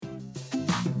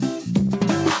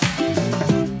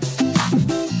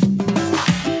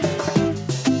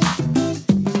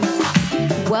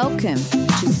Welcome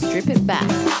to Strip It Back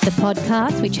the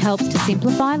podcast which helps to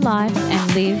simplify life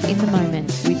and live in the moment.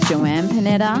 with Joanne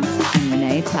Panetta and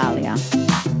Renee Talia.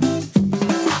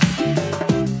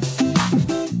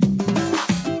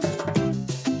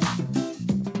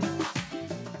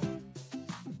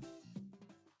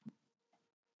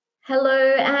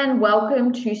 Hello and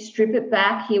welcome to Strip It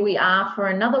Back. Here we are for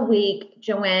another week.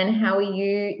 Joanne, how are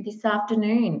you this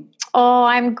afternoon? Oh,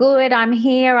 I'm good. I'm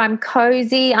here. I'm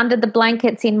cozy under the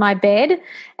blankets in my bed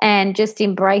and just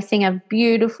embracing a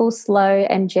beautiful, slow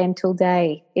and gentle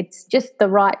day. It's just the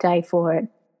right day for it.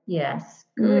 Yes,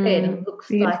 good. It looks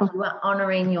beautiful. like you are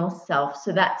honouring yourself,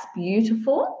 so that's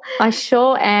beautiful. I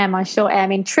sure am.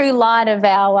 In true light of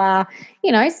our,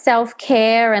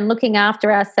 self-care and looking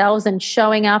after ourselves and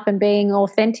showing up and being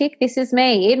authentic. This is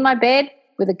me in my bed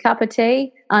with a cup of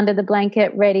tea under the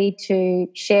blanket, ready to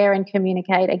share and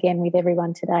communicate again with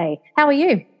everyone today. How are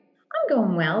you? I'm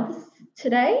going well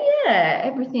today. Yeah,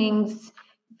 everything's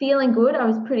feeling good. I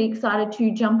was pretty excited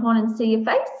to jump on and see your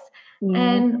face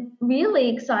and really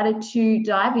excited to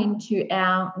dive into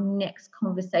our next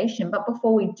conversation. But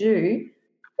before we do,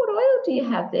 what oil do you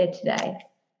have there today?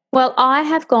 Well, I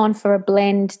have gone for a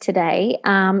blend today.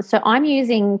 So I'm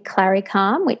using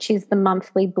Claricalm, which is the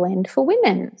monthly blend for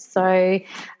women. So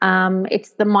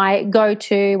it's my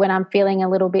go-to when I'm feeling a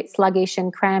little bit sluggish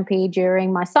and crampy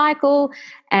during my cycle.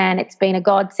 And it's been a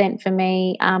godsend for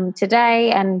me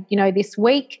today and, this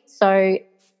week. So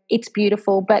it's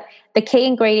beautiful. But the key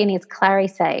ingredient is clary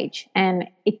sage, and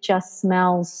it just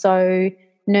smells so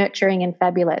nurturing and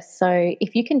fabulous. So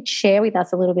if you can share with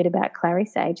us a little bit about clary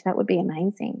sage, that would be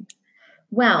amazing.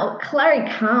 Well,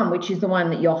 Claricalm, which is the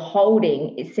one that you're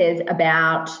holding, it says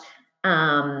about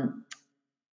the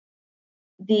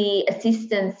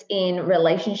assistance in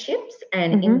relationships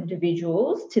and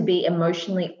individuals to be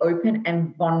emotionally open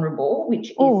and vulnerable,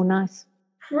 which is nice.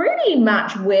 pretty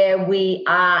much where we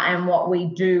are and what we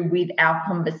do with our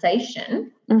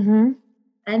conversation.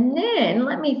 And then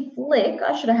let me flick.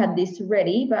 I should have had this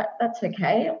ready, but that's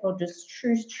okay. We'll just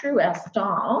choose true our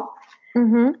style.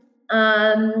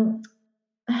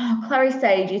 Clary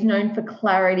sage is known for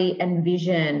clarity and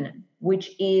vision,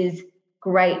 which is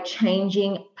great,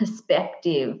 changing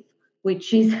perspective,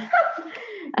 which is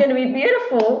going to be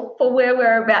beautiful for where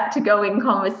we're about to go in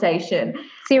conversation.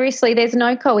 Seriously, there's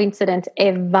no coincidence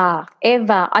ever.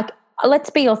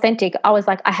 Let's be authentic. I was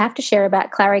like, I have to share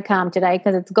about Claricalm today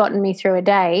because it's gotten me through a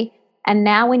day. And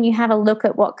now when you have a look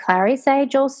at what clary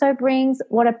sage also brings,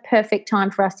 what a perfect time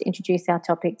for us to introduce our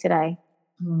topic today.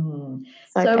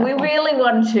 So we really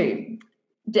want to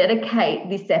dedicate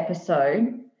this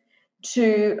episode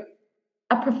to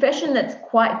a profession that's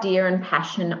quite dear and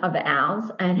passion of ours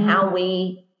and how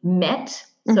we met.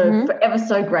 So forever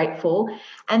so grateful.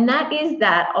 And that is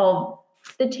that of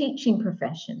the teaching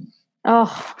profession.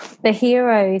 Oh, the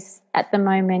heroes at the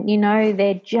moment,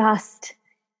 they're just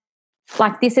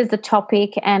like, this is the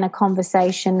topic and a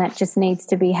conversation that just needs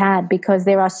to be had because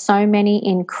there are so many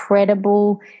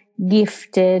incredible,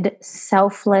 gifted,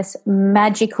 selfless,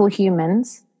 magical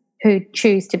humans who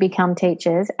choose to become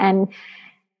teachers. And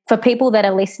for people that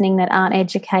are listening that aren't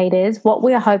educators, what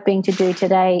we're hoping to do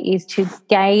today is to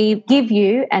give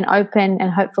you an open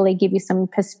and hopefully give you some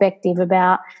perspective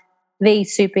about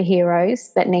these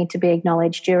superheroes that need to be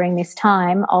acknowledged during this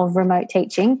time of remote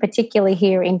teaching, particularly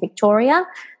here in Victoria.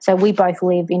 So we both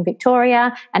live in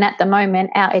Victoria, and at the moment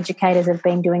our educators have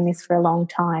been doing this for a long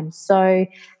time. So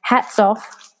hats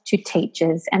off to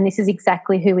teachers, and this is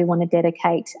exactly who we want to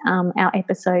dedicate our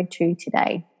episode to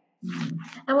today.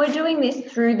 And we're doing this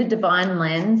through the divine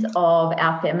lens of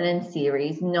our feminine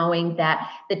series, knowing that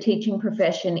the teaching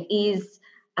profession is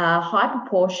a high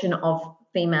proportion of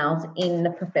females in the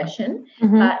profession,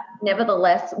 but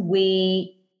nevertheless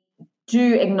we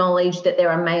do acknowledge that there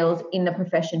are males in the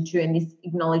profession too, and this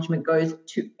acknowledgement goes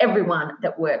to everyone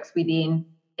that works within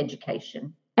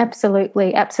education.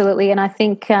 Absolutely. And I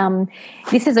think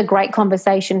this is a great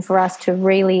conversation for us to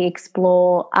really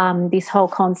explore this whole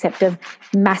concept of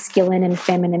masculine and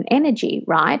feminine energy,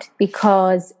 right?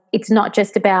 Because it's not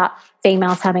just about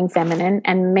females having feminine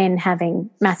and men having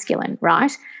masculine,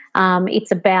 right?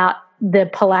 It's about the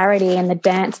polarity and the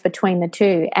dance between the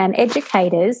two. And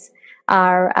educators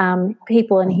are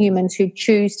people and humans who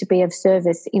choose to be of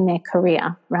service in their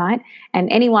career, right?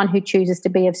 And anyone who chooses to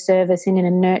be of service in a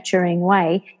nurturing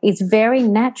way is very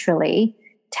naturally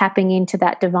tapping into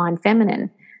that divine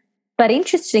feminine. But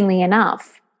interestingly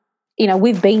enough,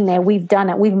 we've been there, we've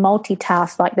done it, we've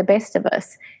multitasked like the best of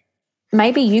us.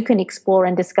 Maybe you can explore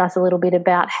and discuss a little bit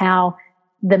about how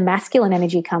the masculine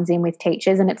energy comes in with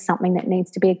teachers, and it's something that needs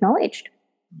to be acknowledged.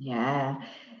 Yeah.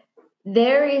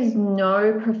 There is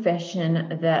no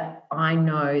profession that I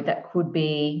know that could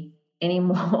be any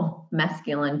more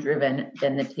masculine driven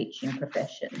than the teaching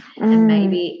profession. And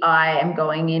maybe I am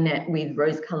going in it with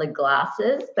rose-colored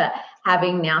glasses, but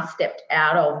having now stepped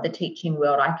out of the teaching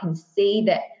world, I can see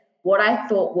that what I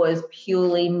thought was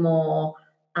purely more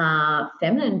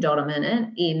feminine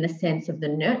dominant in the sense of the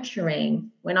nurturing,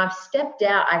 when I've stepped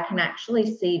out, I can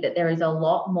actually see that there is a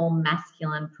lot more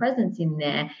masculine presence in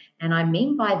there. And I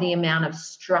mean by the amount of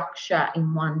structure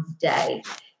in one's day,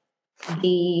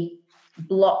 the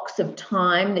blocks of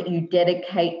time that you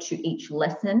dedicate to each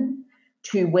lesson,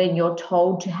 to when you're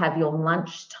told to have your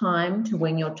lunch time, to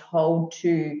when you're told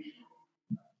to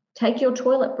take your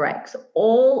toilet breaks.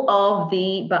 All of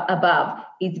the above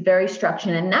is very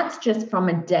structured, and that's just from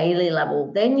a daily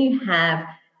level. Then you have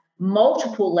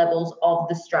multiple levels of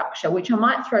the structure, which I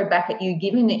might throw back at you,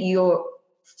 given that you're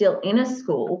still in a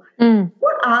school.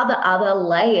 What are the other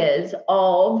layers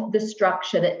of the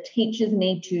structure that teachers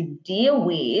need to deal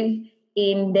with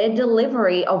in their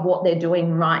delivery of what they're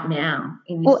doing right now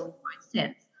in this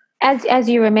sense? As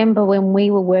you remember, when we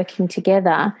were working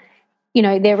together,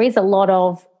 there is a lot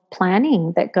of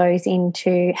planning that goes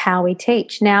into how we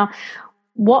teach. Now,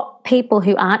 what people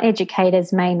who aren't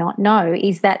educators may not know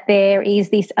is that there is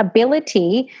this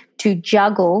ability to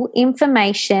juggle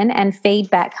information and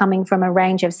feedback coming from a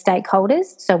range of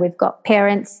stakeholders. So we've got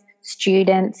parents,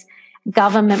 students,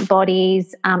 government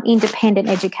bodies, independent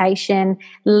education,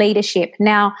 leadership.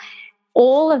 Now,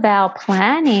 all of our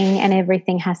planning and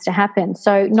everything has to happen.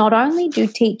 So not only do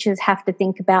teachers have to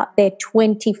think about their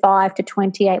 25 to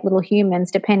 28 little humans,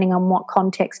 depending on what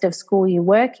context of school you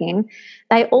work in,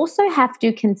 they also have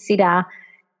to consider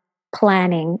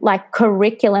planning, like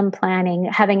curriculum planning,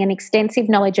 having an extensive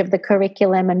knowledge of the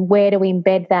curriculum and where to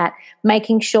embed that,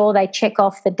 making sure they check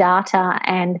off the data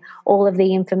and all of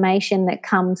the information that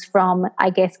comes from, I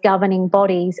guess, governing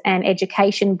bodies and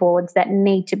education boards that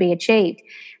need to be achieved.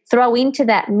 Throw into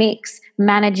that mix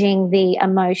managing the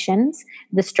emotions,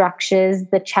 the structures,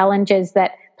 the challenges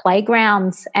that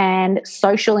playgrounds and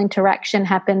social interaction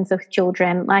happens with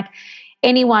children. Like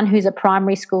anyone who's a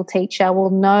primary school teacher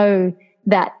will know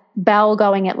that bell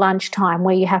going at lunchtime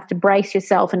where you have to brace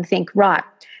yourself and think, right,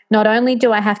 not only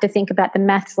do I have to think about the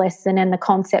maths lesson and the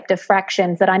concept of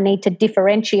fractions that I need to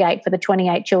differentiate for the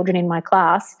 28 children in my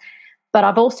class, but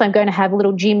I've also going to have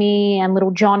little Jimmy and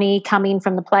little Johnny come in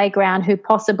from the playground who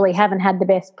possibly haven't had the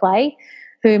best play,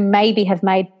 who maybe have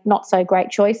made not so great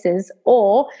choices,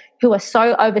 or who are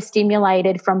so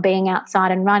overstimulated from being outside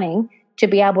and running to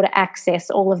be able to access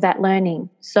all of that learning.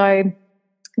 So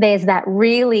there's that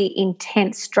really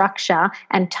intense structure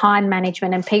and time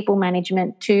management and people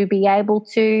management to be able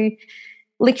to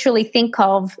literally think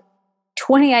of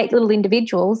 28 little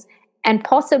individuals and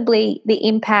possibly the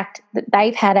impact that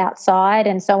they've had outside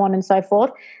and so on and so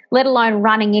forth, let alone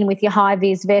running in with your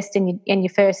high-vis vest and your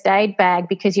first aid bag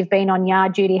because you've been on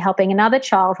yard duty helping another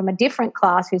child from a different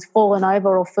class who's fallen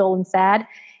over or fallen sad.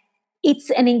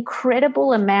 It's an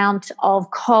incredible amount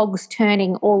of cogs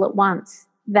turning all at once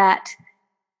that,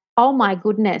 oh my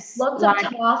goodness. Lots of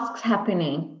tasks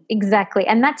happening. Exactly.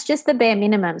 And that's just the bare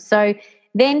minimum. So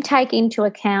then take into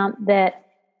account that,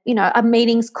 a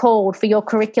meeting's called for your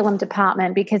curriculum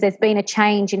department because there's been a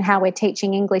change in how we're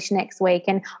teaching English next week.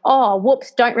 And,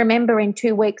 whoops, don't remember in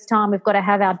 2 weeks' time we've got to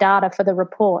have our data for the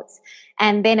reports.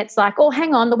 And then it's like,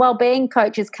 hang on, the wellbeing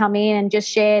coach has come in and just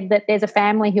shared that there's a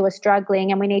family who are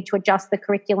struggling and we need to adjust the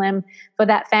curriculum for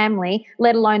that family,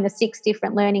 let alone the 6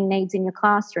 different learning needs in your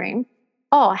classroom.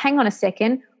 Hang on a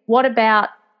second, what about,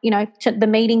 the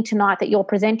meeting tonight that you're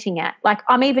presenting at? Like,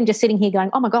 I'm even just sitting here going,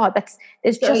 oh my God,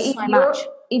 there's just so much.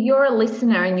 If you're a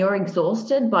listener and you're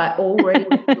exhausted by already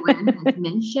what Joanne has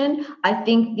mentioned, I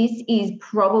think this is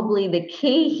probably the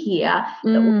key here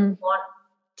that we want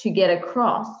to get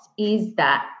across is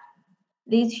that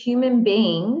these human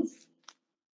beings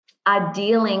are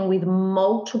dealing with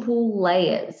multiple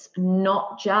layers,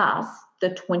 not just the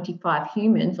 25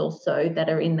 humans or so that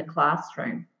are in the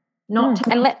classroom.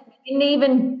 Didn't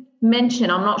even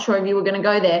mention, I'm not sure if you were going to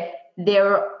go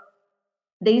there,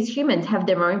 these humans have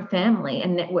their own family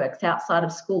and networks outside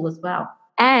of school as well.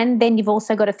 And then you've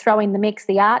also got to throw in the mix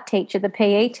the art teacher, the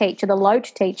PE teacher, the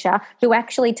LOT teacher, who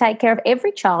actually take care of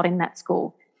every child in that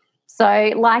school.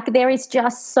 So, there is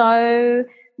just so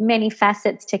many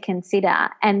facets to consider.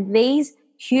 And these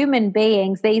human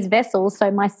beings, these vessels, so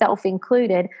myself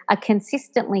included, are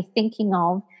consistently thinking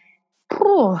of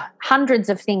hundreds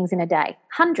of things in a day,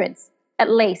 hundreds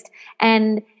at least.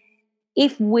 And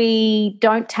if we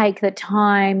don't take the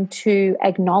time to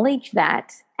acknowledge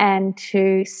that and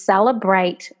to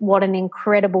celebrate what an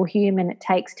incredible human it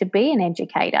takes to be an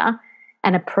educator,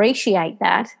 and appreciate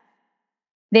that,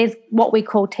 there's what we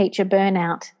call teacher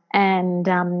burnout, and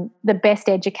the best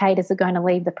educators are going to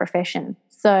leave the profession.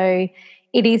 So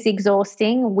it is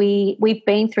exhausting. We've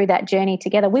been through that journey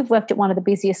together. We've worked at one of the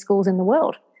busiest schools in the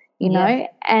world, you know,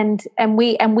 and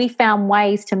we found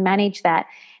ways to manage that.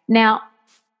 Now,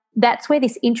 that's where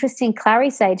this interesting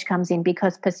Clarisage comes in,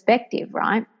 because perspective,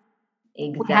 right?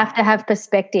 Exactly. We have to have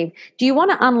perspective. Do you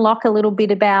want to unlock a little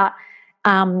bit about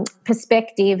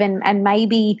perspective and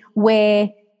maybe where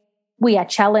we are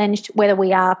challenged, whether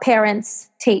we are parents,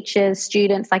 teachers,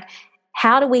 students, like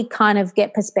how do we kind of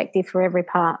get perspective for every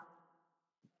part?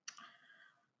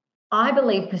 I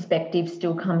believe perspective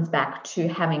still comes back to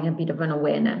having a bit of an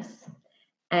awareness,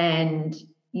 and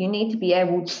you need to be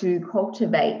able to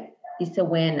cultivate this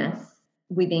awareness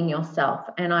within yourself.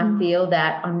 And I feel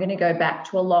that I'm going to go back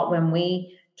to a lot when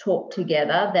we talk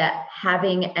together, that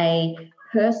having a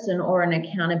person or an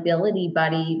accountability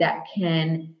buddy that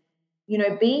can, you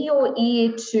know, be your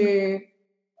ear to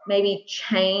maybe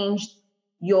change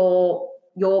your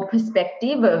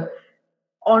perspective of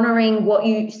honoring what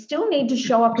you still need to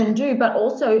show up and do, but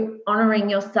also honoring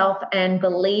yourself and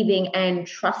believing and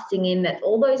trusting in that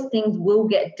all those things will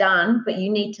get done, but you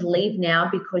need to leave now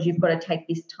because you've got to take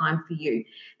this time for you.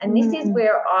 And this is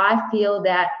where I feel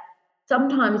that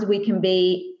sometimes we can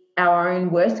be our own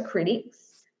worst critics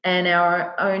and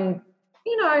our own,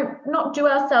 you know, not do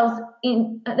ourselves,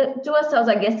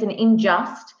 I guess, an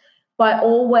unjust by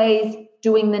always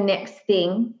doing the next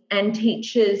thing. And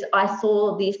teachers, I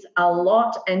saw this a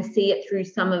lot and see it through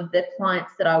some of the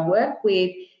clients that I work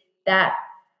with, that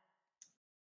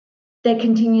they're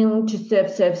continuing to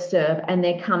serve, and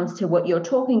there comes to what you're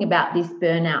talking about, this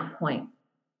burnout point.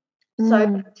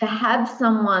 So to have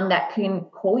someone that can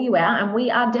call you out, and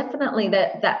we are definitely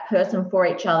that person for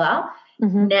each other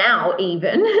now,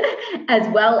 even as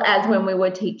well as when we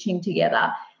were teaching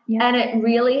together. Yeah. And it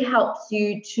really helps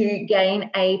you to gain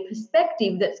a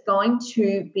perspective that's going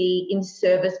to be in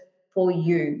service for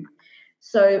you.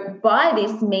 So by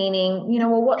this meaning, you know,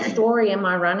 well, what story am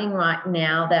I running right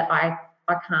now that I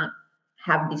can't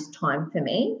have this time for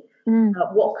me?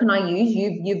 What can I use?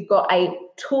 You've got a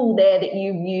tool there that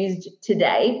you've used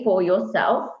today for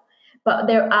yourself, but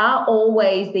there are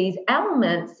always these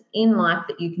elements in life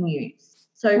that you can use.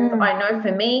 So I know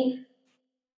for me,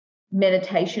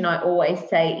 meditation, I always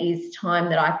say, is time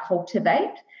that I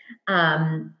cultivate.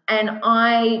 And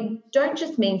I don't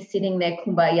just mean sitting there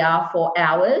kumbaya for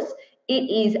hours. It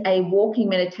is a walking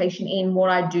meditation in what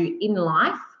I do in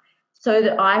life, so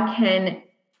that I can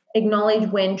acknowledge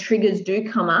when triggers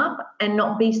do come up and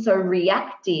not be so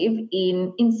reactive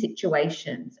in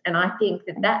situations. And I think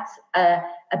that that's a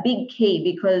big key,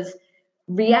 because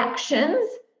reactions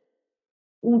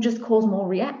will just cause more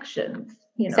reactions.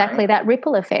 You know? Exactly, that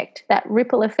ripple effect.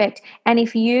 And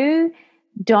if you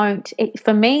don't,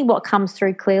 for me, what comes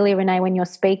through clearly, Renee, when you're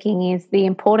speaking, is the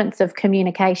importance of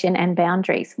communication and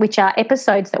boundaries, which are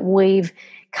episodes that we've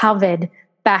covered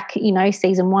back, you know,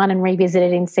 season 1 and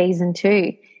revisited in season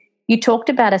 2. You talked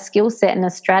about a skill set and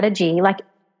a strategy. Like,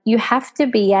 you have to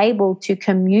be able to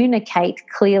communicate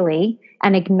clearly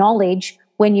and acknowledge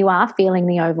when you are feeling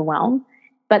the overwhelm.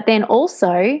 But then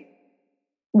also,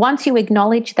 once you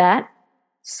acknowledge that,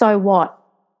 so what?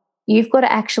 You've got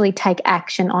to actually take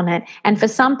action on it. And for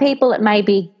some people, it may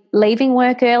be leaving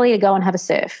work early to go and have a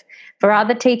surf. For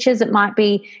other teachers, it might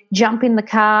be jump in the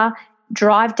car,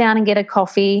 drive down and get a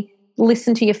coffee,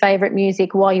 listen to your favourite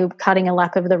music while you're cutting a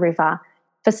lap of the river.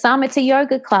 For some, it's a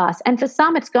yoga class. And for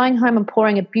some, it's going home and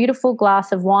pouring a beautiful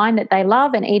glass of wine that they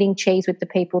love and eating cheese with the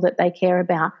people that they care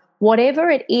about. Whatever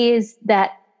it is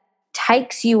that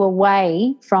takes you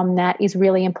away from that is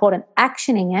really important,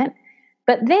 actioning it.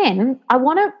 But then I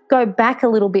want to go back a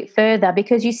little bit further,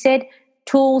 because you said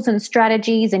tools and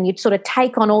strategies and you'd sort of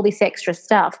take on all this extra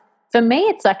stuff. For me,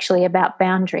 it's actually about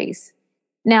boundaries.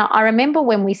 Now, I remember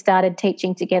when we started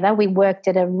teaching together, we worked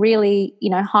at a really, you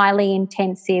know, highly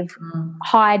intensive,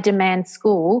 high demand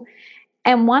school.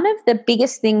 And one of the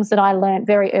biggest things that I learned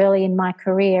very early in my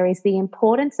career is the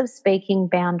importance of speaking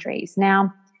boundaries.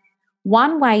 Now,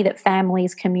 one way that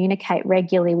families communicate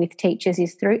regularly with teachers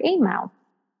is through email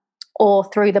or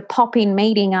through the pop-in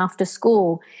meeting after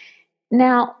school.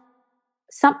 Now,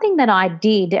 something that I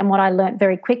did and what I learned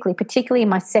very quickly, particularly in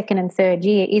my second and third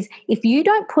year, is if you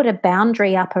don't put a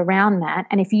boundary up around that,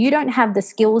 and if you don't have the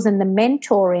skills and the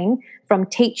mentoring from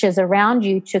teachers around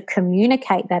you to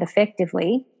communicate that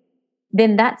effectively,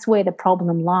 then that's where the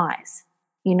problem lies,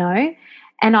 you know.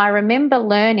 And I remember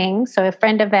learning, so a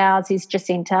friend of ours is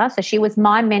Jacinta, so she was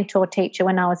my mentor teacher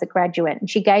when I was a graduate, and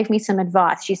she gave me some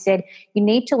advice. She said, you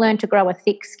need to learn to grow a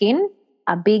thick skin,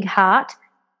 a big heart,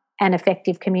 and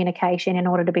effective communication in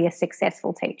order to be a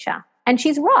successful teacher. And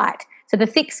she's right. So the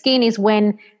thick skin is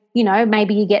when,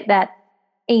 maybe you get that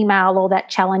email or that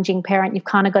challenging parent, you've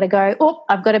kind of got to go, oh,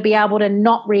 I've got to be able to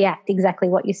not react exactly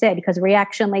what you said, because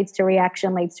reaction leads to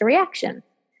reaction leads to reaction.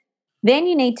 Then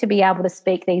you need to be able to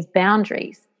speak these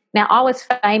boundaries. Now, I was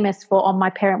famous for, on my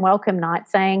parent welcome night,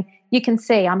 saying, you can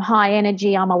see I'm high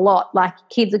energy, I'm a lot, like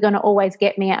kids are going to always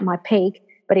get me at my peak,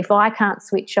 but if I can't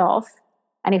switch off,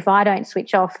 and if I don't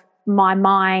switch off my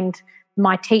mind,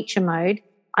 my teacher mode,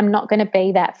 I'm not going to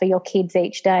be that for your kids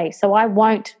each day. So I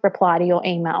won't reply to your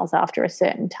emails after a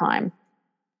certain time.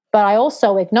 But I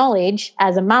also acknowledge,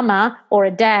 as a mama or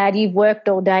a dad, you've worked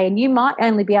all day and you might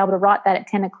only be able to write that at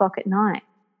 10 o'clock at night.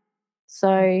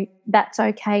 So that's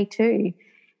okay too.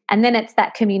 And then it's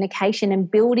that communication and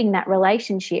building that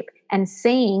relationship and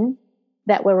seeing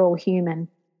that we're all human.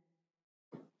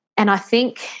 And I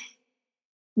think,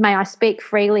 may I speak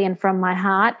freely and from my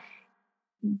heart,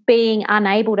 being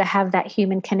unable to have that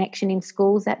human connection in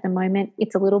schools at the moment,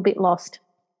 it's a little bit lost.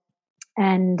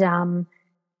 And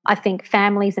I think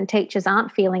families and teachers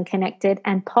aren't feeling connected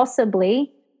and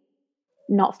possibly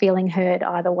not feeling heard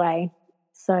either way.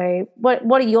 So what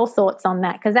are your thoughts on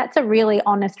that? Because that's a really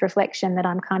honest reflection that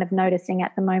I'm kind of noticing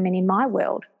at the moment in my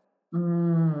world.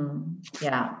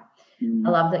 Yeah. I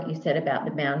love that you said about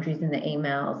the boundaries in the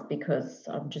emails, because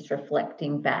I'm just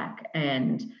reflecting back,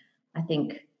 and I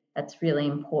think that's really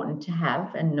important to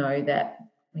have, and know that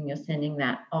when you're sending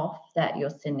that off, that you're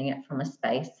sending it from a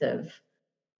space of,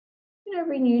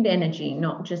 renewed energy,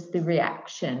 not just the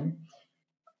reaction.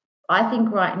 I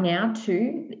think right now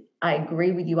too, I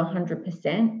agree with you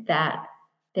 100% that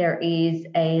there is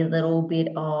a little bit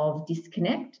of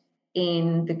disconnect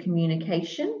in the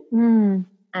communication.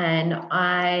 And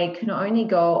I can only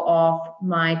go off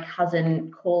my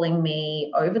cousin calling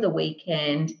me over the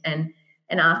weekend and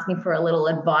asking for a little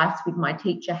advice with my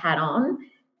teacher hat on,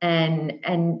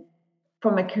 and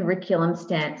from a curriculum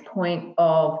standpoint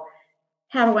of,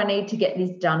 how do I need to get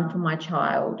this done for my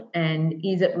child? And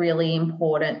is it really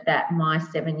important that my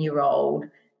 7-year-old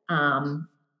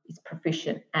is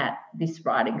proficient at this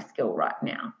writing skill right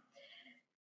now?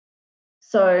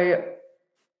 So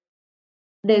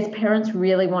there's parents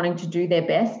really wanting to do their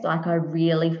best. Like, I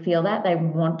really feel that they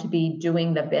want to be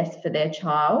doing the best for their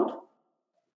child.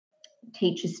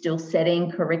 Teachers still setting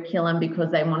curriculum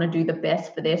because they want to do the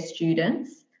best for their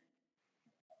students.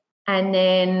 And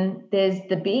then there's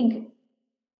the big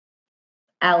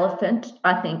elephant,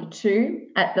 I think, too,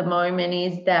 at the moment,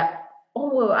 is that,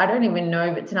 I don't even know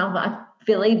if it's enough. I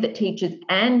believe that teachers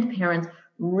and parents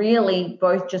really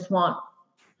both just want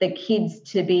the kids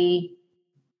to be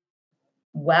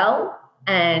well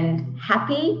and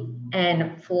happy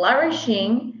and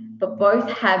flourishing, but both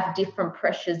have different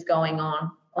pressures going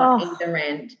on either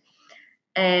end.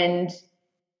 And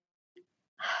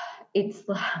it's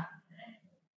like,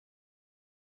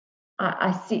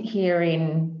 I sit here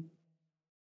in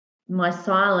my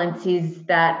silence, is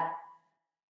that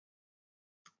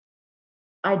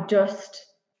I just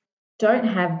don't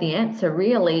have the answer,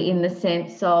 really, in the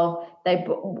sense of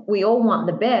we all want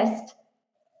the best,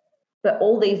 but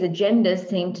all these agendas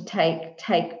seem to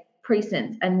take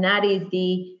precedence, and that is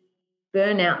the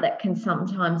burnout that can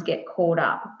sometimes get caught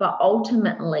up. But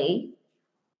ultimately,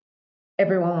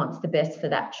 everyone wants the best for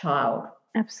that child.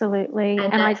 Absolutely.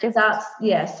 And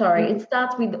it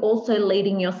starts with also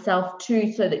leading yourself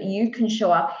too, so that you can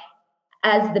show up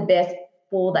as the best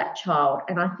for that child.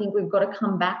 And I think we've got to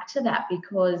come back to that,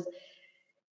 because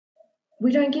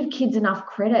we don't give kids enough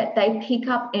credit. They pick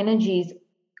up energies.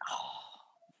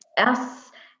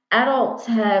 Us adults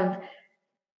have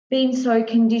been so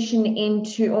conditioned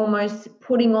into almost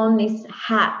putting on this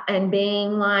hat and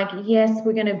being like, yes,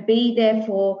 we're going to be there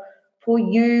for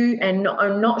you and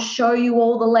not show you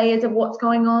all the layers of what's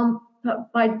going on.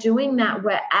 But by doing that,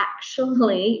 we're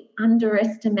actually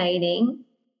underestimating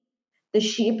the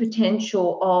sheer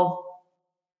potential of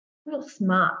real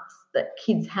smarts that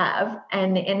kids have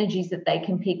and the energies that they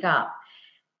can pick up.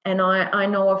 And I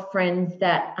know of friends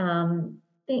that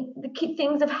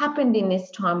things have happened in this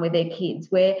time with their kids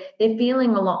where they're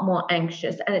feeling a lot more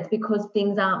anxious, and it's because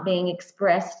things aren't being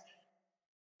expressed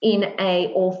in a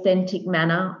authentic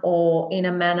manner, or in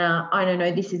a manner, I don't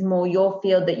know, this is more your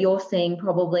field that you're seeing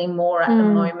probably more at the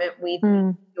moment with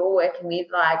you're working with,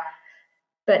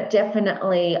 but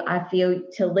definitely I feel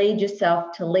to lead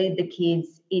yourself, to lead the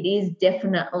kids, it is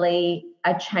definitely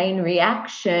a chain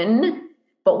reaction,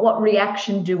 but what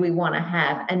reaction do we want to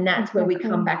have? And that's where we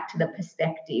come back to the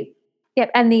perspective.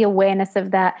 Yep, and the awareness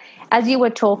of that. As you were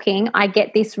talking, I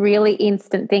get this really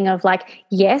instant thing of like,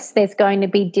 yes, there's going to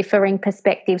be differing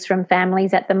perspectives from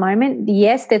families at the moment.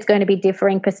 Yes, there's going to be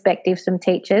differing perspectives from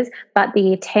teachers, but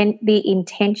the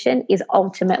intention is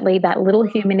ultimately that little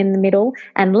human in the middle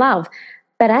and love.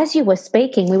 But as you were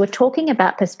speaking, we were talking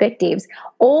about perspectives,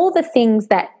 all the things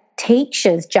that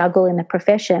teachers juggle in the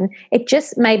profession. It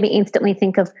just made me instantly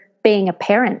think of being a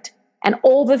parent and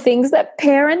all the things that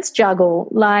parents juggle.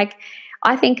 Like,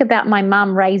 I think about my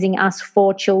mum raising us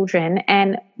 4 children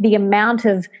and the amount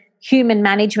of human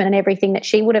management and everything that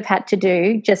she would have had to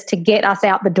do just to get us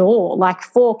out the door. Like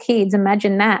 4 kids,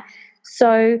 imagine that.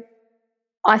 So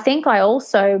I think I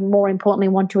also, more importantly,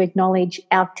 want to acknowledge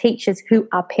our teachers who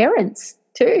are parents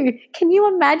too. Can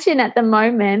you imagine at the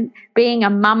moment being a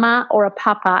mama or a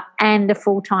papa and a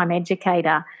full-time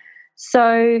educator?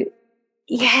 So,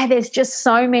 yeah, there's just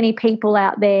so many people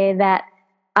out there that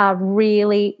are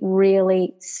really,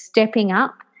 really stepping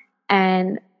up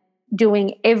and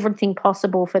doing everything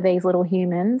possible for these little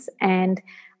humans. And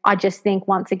I just think,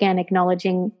 once again,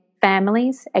 acknowledging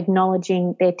families,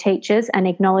 acknowledging their teachers, and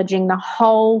acknowledging the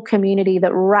whole community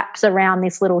that wraps around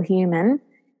this little human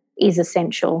is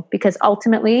essential, because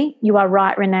ultimately, you are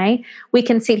right, Renee, we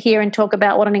can sit here and talk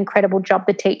about what an incredible job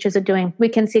the teachers are doing. We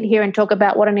can sit here and talk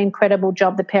about what an incredible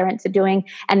job the parents are doing,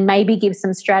 and maybe give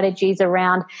some strategies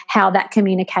around how that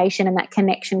communication and that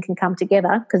connection can come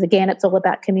together, because again, it's all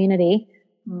about community.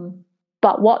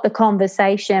 But what the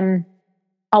conversation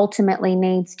ultimately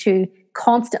needs to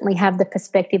constantly have the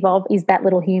perspective of is that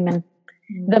little human,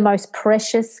 the most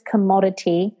precious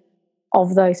commodity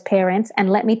of those parents. And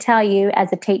let me tell you,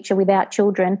 as a teacher without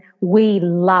children, we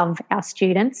love our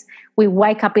students. We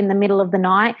wake up in the middle of the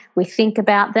night, we think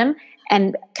about them.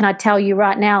 And can I tell you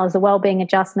right now, as a wellbeing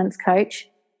adjustments coach,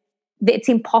 it's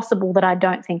impossible that I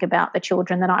don't think about the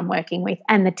children that I'm working with,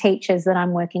 and the teachers that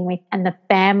I'm working with, and the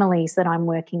families that I'm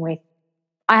working with.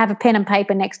 I have a pen and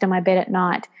paper next to my bed at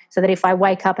night so that if I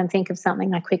wake up and think of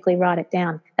something, I quickly write it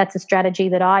down. That's a strategy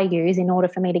that I use in order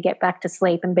for me to get back to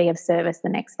sleep and be of service the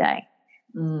next day.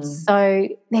 So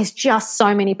there's just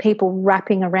so many people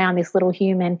wrapping around this little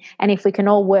human, and if we can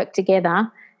all work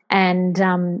together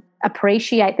and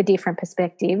appreciate the different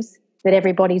perspectives that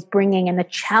everybody's bringing and the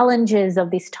challenges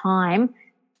of this time,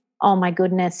 oh my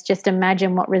goodness, just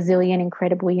imagine what resilient,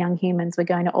 incredible young humans we're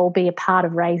going to all be a part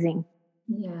of raising.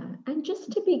 Yeah, and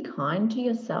just to be kind to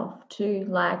yourself too.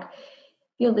 Like,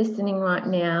 you're listening right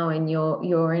now and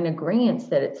you're in agreement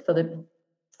that it's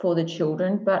for the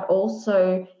children, but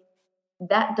also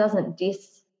that doesn't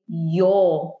diss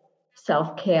your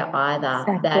self-care either.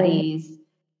 Exactly. That is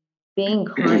being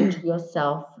kind to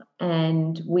yourself.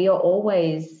 And we are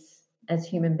always, as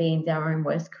human beings, our own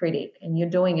worst critic. And you're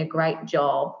doing a great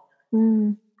job.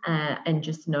 And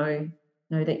just know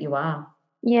that you are.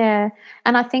 Yeah,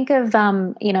 and I think of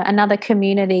another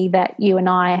community that you and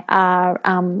I are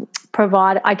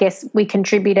provide. I guess we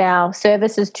contribute our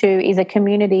services to is a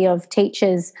community of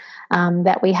teachers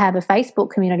that we have a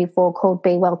Facebook community for called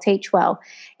Be Well Teach Well.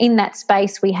 In that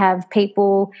space, we have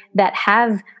people that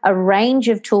have a range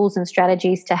of tools and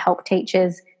strategies to help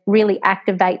teachers really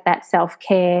activate that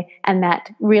self-care and that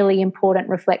really important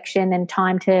reflection and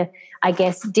time to, I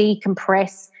guess,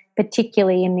 decompress,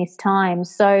 particularly in this time.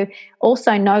 So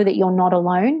also know that you're not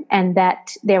alone, and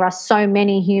that there are so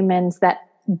many humans that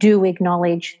do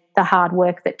acknowledge the hard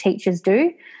work that teachers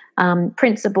do.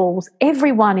 Principals,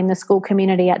 everyone in the school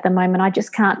community at the moment, I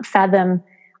just can't fathom.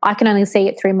 I can only see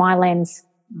it through my lens,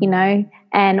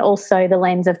 and also the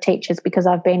lens of teachers, because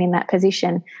I've been in that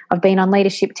position. I've been on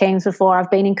leadership teams before. I've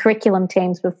been in curriculum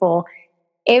teams before.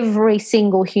 Every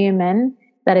single human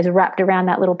that is wrapped around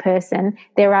that little person,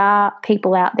 there are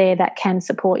people out there that can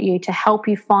support you to help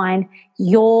you find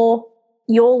your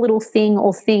little thing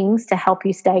or things to help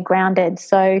you stay grounded.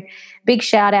 So big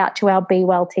shout out to our Be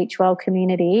Well Teach Well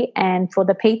community, and for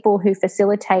the people who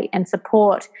facilitate and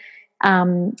support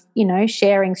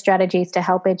sharing strategies to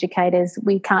help educators.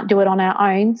 We can't do it on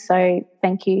our own, so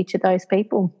thank you to those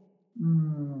people.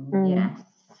 Yes,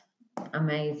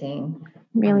 amazing.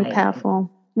 Really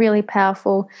powerful, really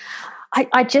powerful.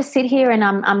 I just sit here and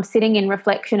I'm sitting in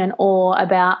reflection and awe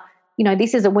about,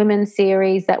 this is a women's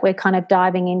series that we're kind of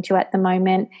diving into at the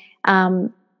moment.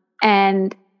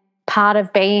 And part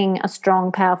of being a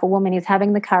strong, powerful woman is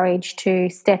having the courage to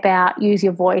step out, use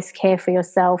your voice, care for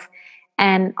yourself.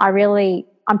 And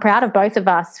I'm proud of both of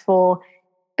us for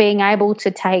being able to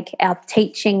take our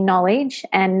teaching knowledge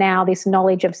and now this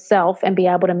knowledge of self and be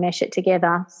able to mesh it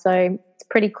together. So it's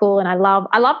pretty cool. And I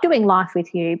love doing life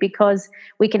with you, because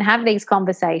we can have these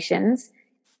conversations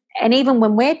And even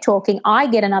when we're talking, I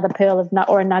get another pearl of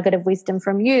or a nugget of wisdom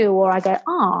from you, or I go,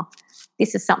 oh,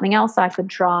 this is something else I could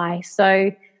try.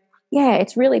 So, yeah,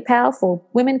 it's really powerful.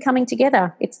 Women coming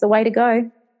together, it's the way to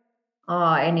go.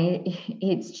 Oh, and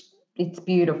it's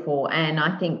beautiful. And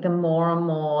I think the more and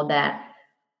more that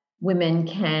women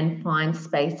can find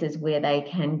spaces where they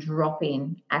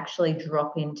can actually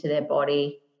drop into their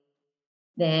body,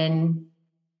 then,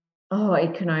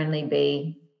 it can only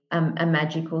be a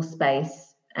magical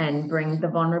space and bring the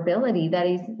vulnerability that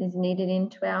is needed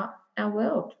into our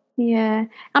world. Yeah.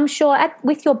 I'm sure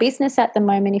with your business at the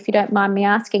moment, if you don't mind me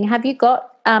asking, have you got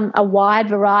a wide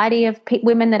variety of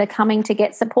women that are coming to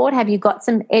get support? Have you got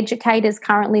some educators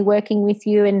currently working with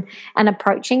you and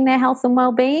approaching their health and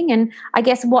well-being? And I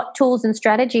guess what tools and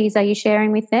strategies are you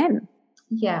sharing with them?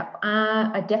 Yeah,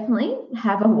 I definitely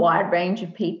have a wide range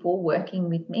of people working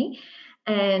with me.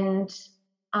 And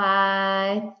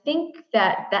I think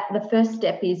that the first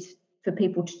step is for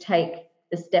people to take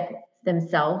the step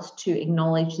themselves to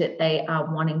acknowledge that they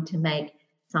are wanting to make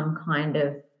some kind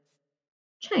of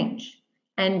change.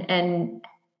 And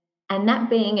that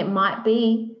being, it might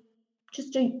be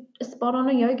just a spot on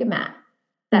a yoga mat.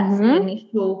 That's the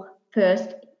initial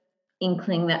first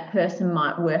inkling that person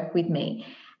might work with me.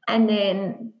 And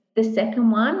then the second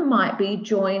one might be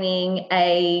joining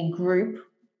a group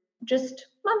just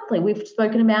monthly. We've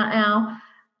spoken about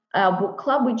our book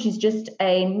club, which is just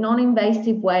a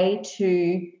non-invasive way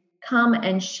to come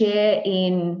and share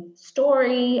in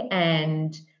story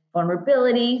and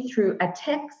vulnerability through a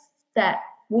text that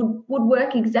would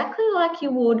work exactly like you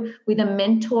would with a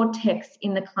mentor text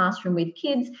in the classroom with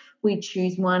kids. We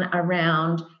choose one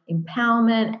around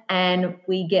empowerment, and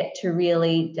we get to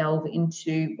really delve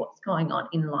into what's going on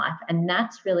in life. And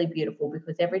that's really beautiful,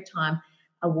 because every time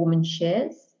a woman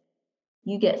shares,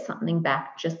 you get something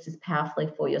back just as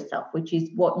powerfully for yourself, which is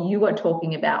what you were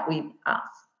talking about with us.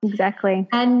 Exactly.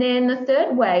 And then the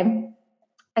third way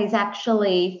is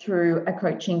actually through a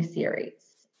coaching series,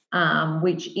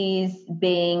 which is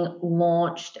being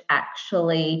launched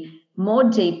actually more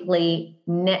deeply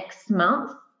next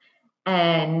month.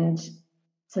 And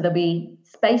so there'll be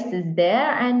spaces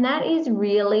there. And that is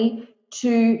really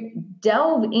to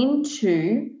delve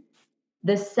into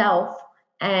the self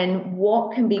and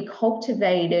what can be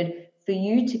cultivated for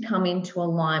you to come into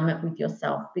alignment with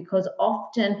yourself. Because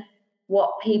often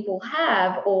what people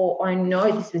have, or I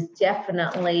know this was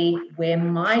definitely where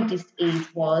my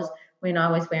dis-ease was, when I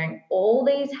was wearing all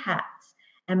these hats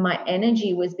and my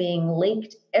energy was being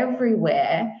leaked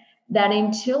everywhere, that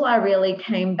until I really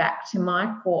came back to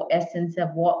my core essence of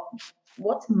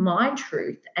what's my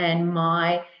truth and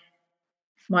my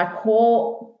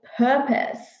core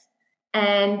purpose,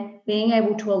 and being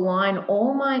able to align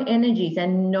all my energies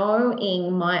and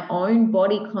knowing my own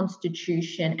body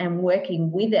constitution and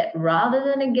working with it rather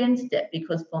than against it.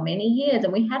 Because for many years,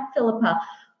 and we had Philippa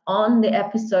on the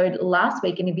episode last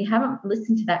week, and if you haven't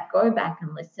listened to that, go back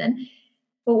and listen.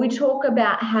 But we talk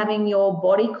about having your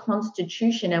body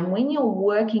constitution, and when you're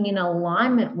working in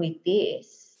alignment with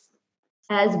this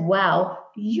as well,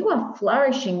 you are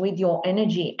flourishing with your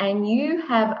energy, and you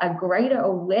have a greater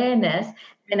awareness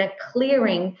and a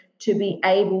clearing to be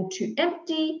able to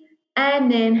empty and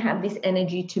then have this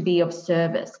energy to be of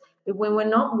service. But when we're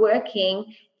not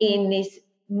working in this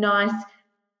nice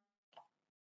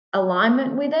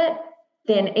alignment with it,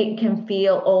 then it can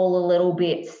feel all a little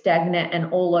bit stagnant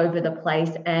and all over the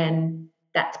place. And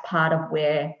that's part of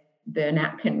where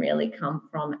burnout can really come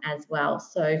from as well.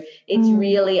 So it's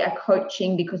really a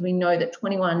coaching, because we know that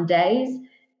 21 days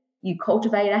you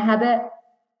cultivate a habit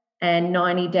and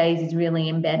 90 days is really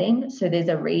embedding. So there's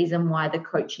a reason why the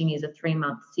coaching is a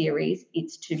 3-month series.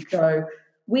 It's to go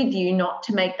with you, not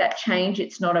to make that change.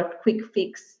 It's not a quick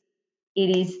fix.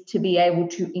 It is to be able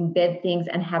to embed things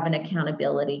and have an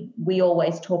accountability. We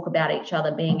always talk about each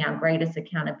other being our greatest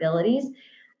accountabilities.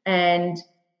 And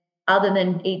other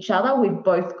than each other, we've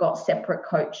both got separate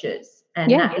coaches.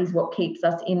 And that is what keeps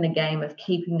us in the game of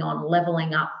keeping on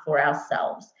leveling up for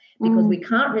ourselves. Because we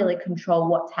can't really control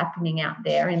what's happening out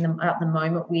there at the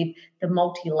moment with the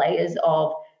multi-layers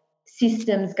of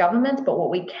systems, governments. But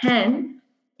what we can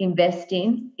invest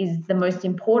in is the most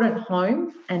important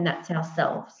home, and that's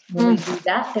ourselves. When we do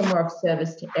that, then we're of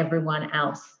service to everyone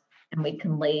else, and we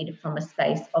can lead from a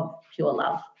space of pure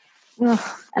love.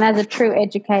 And as a true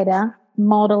educator,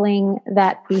 modeling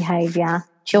that behavior.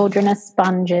 Children are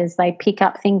sponges. They pick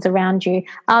up things around you.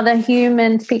 Other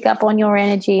humans pick up on your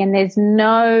energy, and there's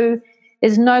no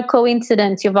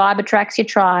coincidence. Your vibe attracts your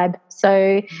tribe.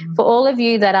 So for all of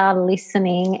you that are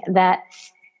listening, that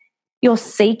you're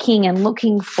seeking and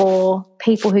looking for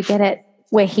people who get it,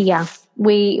 we're here.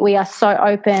 We are so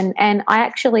open, and I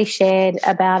actually shared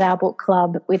about our book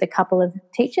club with a couple of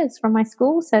teachers from my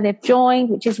school, so they've joined,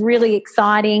 which is really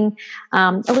exciting.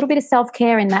 A little bit of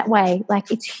self-care in that way,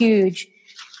 like it's huge.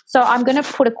 So I'm going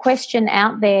to put a question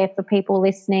out there for people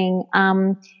listening.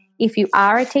 If you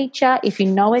are a teacher, if you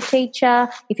know a teacher,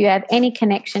 if you have any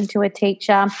connection to a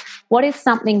teacher, what is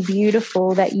something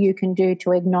beautiful that you can do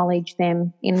to acknowledge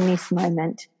them in this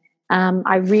moment?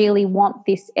 I really want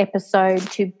this episode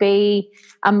to be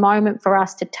a moment for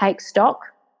us to take stock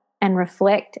and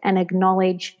reflect and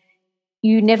acknowledge.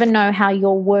 You never know how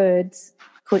your words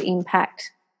could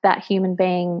impact that human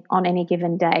being on any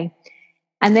given day.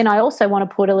 And then I also want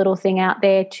to put a little thing out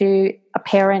there to a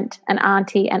parent, an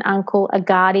auntie, an uncle, a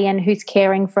guardian who's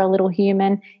caring for a little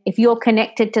human. If you're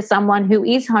connected to someone who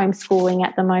is homeschooling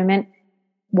at the moment,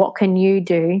 what can you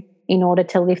do in order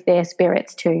to lift their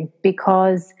spirits too?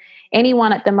 Because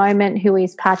anyone at the moment who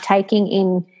is partaking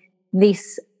in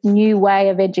this new way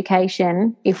of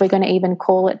education, if we're going to even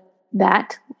call it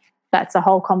that, that's a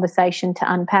whole conversation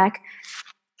to unpack.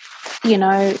 You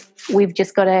know, we've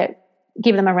just got to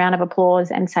give them a round of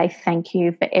applause and say thank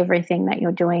you for everything that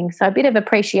you're doing. So a bit of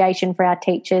appreciation for our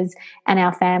teachers and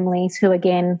our families who,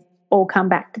 again, all come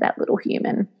back to that little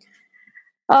human.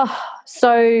 Oh,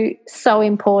 so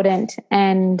important.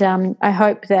 And I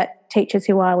hope that teachers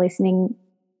who are listening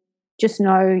just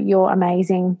know you're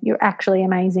amazing. You're actually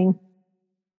amazing.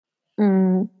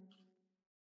 And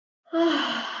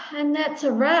that's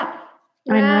a wrap.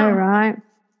 Wow. I know, right?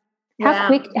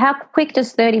 Wow. How quick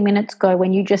does 30 minutes go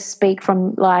when you just speak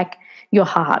from like your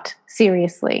heart?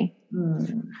 Seriously.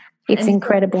 It's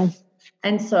incredible.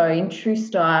 And so in true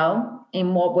style,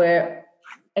 in what we're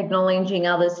acknowledging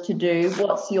others to do,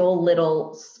 what's your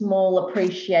little small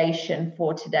appreciation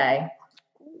for today?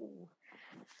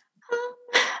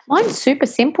 Mine's super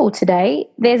simple today.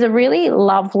 There's a really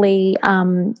lovely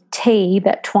tea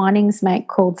that Twinings make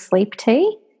called sleep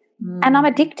tea, and I'm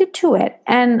addicted to it,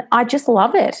 and I just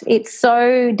love it. It's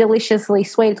so deliciously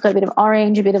sweet. It's got a bit of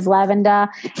orange, a bit of lavender,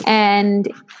 and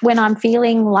when I'm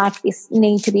feeling like this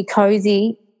need to be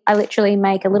cozy, I literally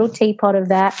make a little teapot of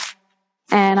that,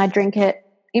 and I drink it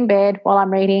in bed while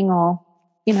I'm reading or,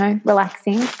 you know,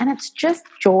 relaxing, and it's just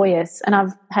joyous. And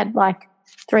I've had like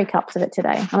 3 cups of it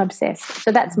today. I'm obsessed.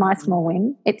 So that's my small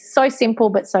win. It's so simple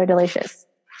but so delicious.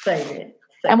 So good.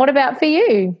 And what about for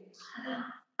you?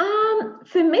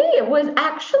 For me, it was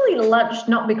actually lunch,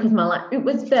 not because my lunch. It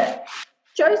was that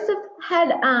Joseph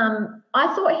had,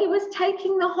 I thought he was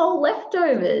taking the whole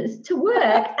leftovers to work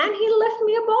and he left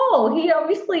me a bowl. He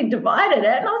obviously divided it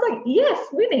and I was like, yes,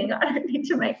 winning. I don't need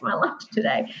to make my lunch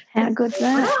today. How good's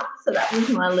that? So that was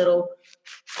my little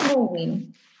small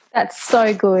win. That's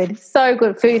so good. So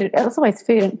good. It's always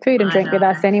food and drink with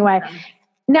us anyway.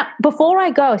 Now, before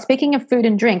I go, speaking of food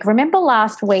and drink, remember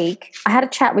last week I had a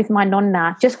chat with my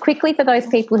nonna, just quickly for those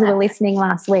people who were listening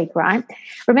last week, right?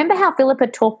 Remember how Philippa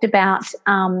talked about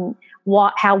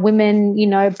how women, you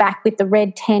know, back with the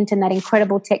red tent and that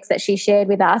incredible text that she shared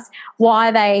with us,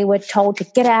 why they were told to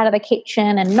get out of the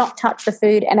kitchen and not touch the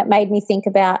food. And it made me think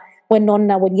about when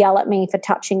nonna would yell at me for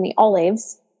touching the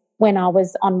olives when I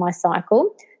was on my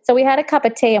cycle. So we had a cup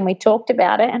of tea and we talked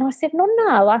about it, and I said,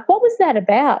 Nonna, like, what was that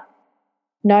about?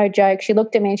 No joke. She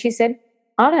looked at me and she said,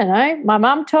 I don't know. My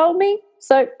mum told me,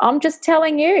 so I'm just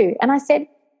telling you. And I said,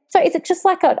 so is it just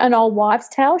like an old wives'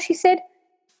 tale? She said,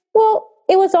 well,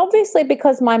 it was obviously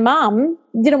because my mum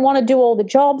didn't want to do all the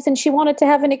jobs and she wanted to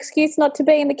have an excuse not to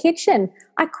be in the kitchen.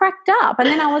 I cracked up and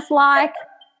then I was like,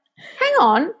 hang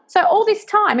on. So all this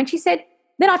time, and she said,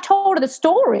 then I told her the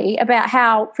story about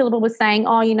how Philippa was saying,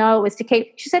 oh, you know, it was to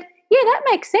keep. She said, yeah, that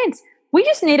makes sense. We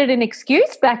just needed an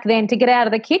excuse back then to get out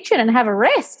of the kitchen and have a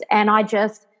rest. And I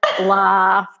just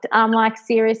laughed. I'm like,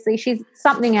 seriously, she's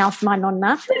something else, my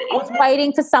nonna. I was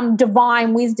waiting for some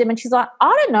divine wisdom. And she's like, I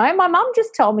don't know. My mum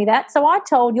just told me that. So I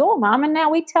told your mum and now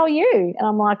we tell you. And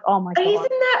I'm like, oh, my God. Isn't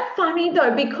that funny,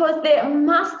 though? Because there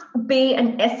must be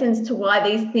an essence to why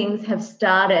these things have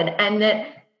started, and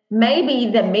that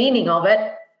maybe the meaning of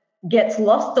it gets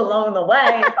lost along the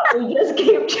way, but we just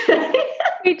keep changing.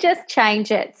 We just change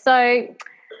it. So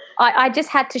I just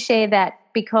had to share that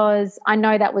because I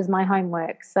know that was my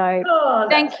homework. So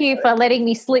thank you for letting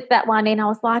me slip that one in. I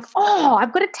was like,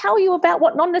 I've got to tell you about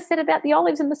what Nonna said about the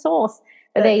olives and the sauce.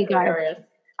 But there you go.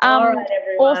 All right,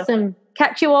 everyone. Awesome.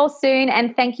 Catch you all soon,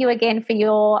 and thank you again for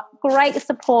your great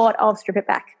support of Strip It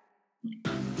Back.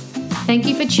 Thank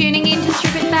you for tuning in to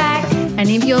Strip It Back. And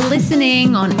if you're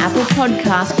listening on Apple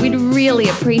Podcasts, we'd really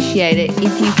appreciate it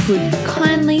if you could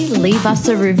kindly leave us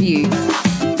a review.